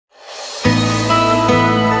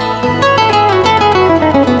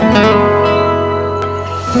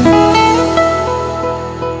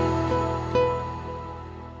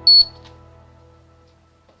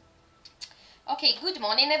Okay, good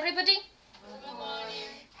morning everybody. Good morning.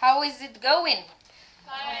 How is it going?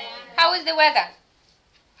 Fine. How is the weather?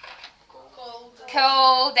 Cold.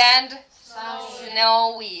 Cold and Sunny.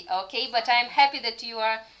 snowy. Okay, but I'm happy that you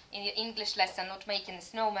are in your English lesson, not making a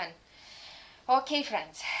snowman. Okay,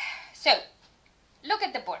 friends. So, look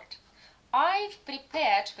at the board. I've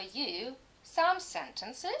prepared for you some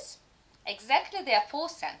sentences. Exactly, there are 4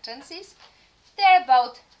 sentences. They're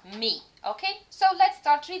about me. Okay, so let's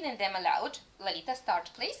start reading them aloud. Lalita, start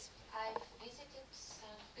please. I've visited St.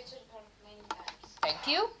 Petersburg many times. Thank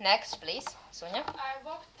you. Next, please. Sonia. I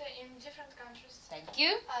worked in different countries. Thank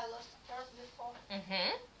you. I lost purse before.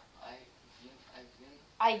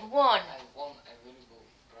 I've won. I won a valuable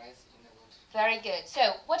prize in a lottery. Very good. So,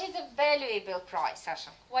 what is a valuable prize,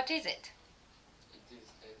 Sasha? What is it? It is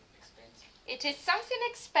expensive. It is something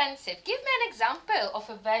expensive. Give me an example of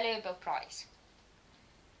a valuable prize.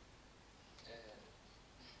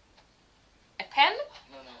 A pen?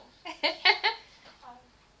 No.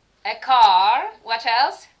 A car. What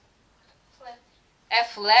else? Flat. A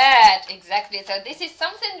flat. Exactly. So this is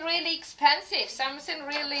something really expensive. Something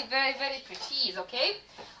really very, very precious. Okay?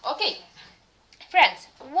 Okay. Friends,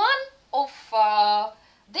 one of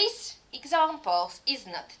these examples is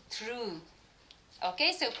not true.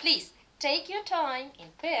 Okay? So please take your time in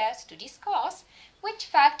pairs to discuss which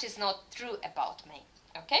fact is not true about me.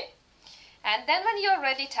 Okay? And then when you're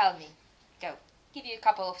ready, tell me. Go. Give you a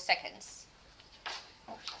couple of seconds.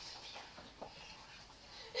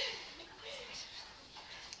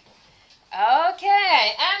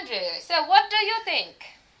 Okay, Andrew. So what do you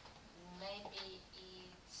think? Maybe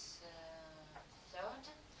it's third.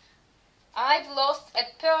 I've lost a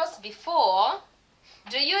purse before.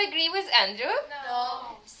 Do you agree with Andrew?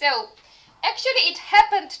 No. So, actually it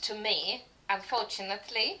happened to me,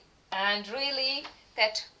 unfortunately, and really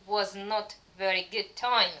that was not very good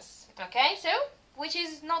times. Okay, so, which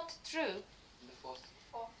is not true. The fourth.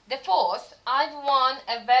 The 4th, I've won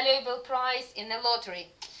a valuable prize in the lottery.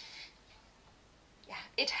 Yeah,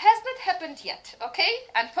 it has not happened yet, okay?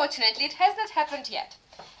 Unfortunately, it has not happened yet.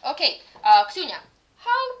 Okay, Ksunia,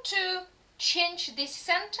 how to change this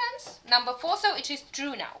sentence? Number 4, so it is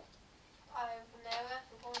true now. I've never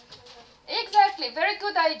won to Exactly, very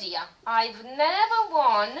good idea. I've never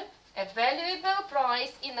won a valuable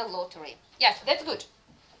prize in a lottery. Yes, that's good.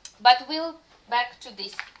 But we'll back to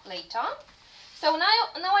this later. So now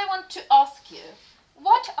I want to ask you,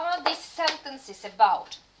 what are these sentences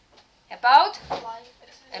about? About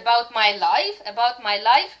my life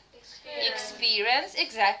experience.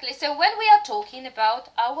 Exactly. So when we are talking about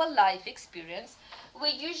our life experience,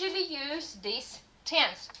 we usually use this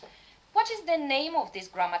tense. What is the name of this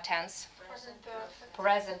grammar tense? Present perfect.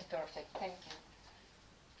 Present perfect. Thank you.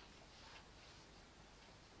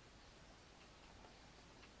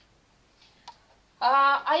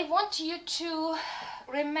 I want you to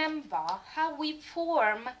remember how we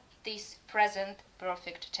form this present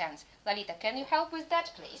perfect tense. Lalita, can you help with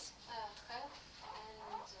that, please?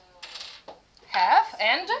 Have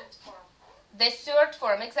and Form. the third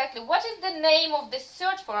form. Exactly. What is the name of the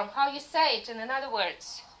third form? How you say it in other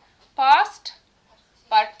words? Past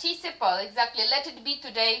participle. Exactly. Let it be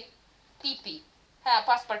today PP.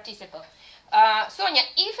 Past participle. Sonia,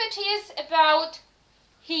 if it is about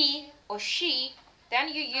he or she, then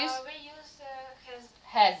you use We use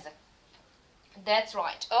has. That's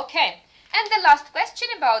right. Okay. And the last question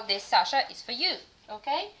about this, Sasha, is for you.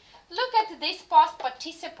 Okay? Look at these past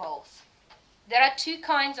participles. There are 2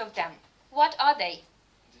 kinds of them. What are they?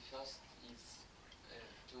 The first is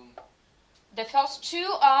to. The first 2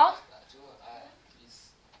 are,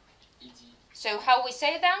 Is ed. so how we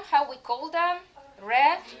say them, how we call them?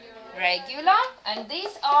 Regular. And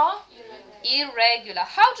these are irregular.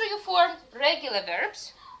 How do you form regular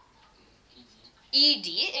verbs? Ed.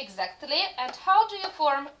 Ed, exactly. And how do you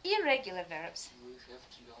form irregular verbs? We have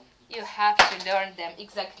to learn. You have to learn them,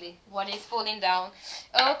 exactly. What is falling down.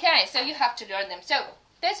 Okay, so you have to learn them. So,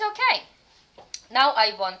 that's okay. Now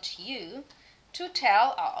I want you to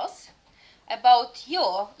tell us about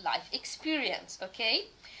your life experience, okay?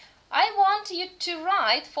 I want you to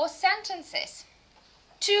write 4 sentences.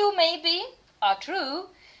 2 maybe are true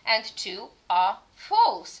and 2 are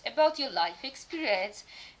false about your life experience.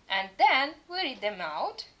 And then we read them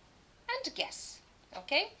out and guess.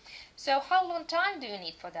 Okay? So how long time do you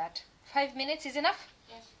need for that? 5 minutes is enough?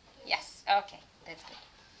 Yes. Yes. Okay. That's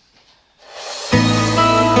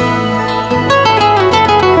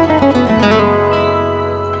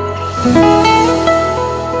good.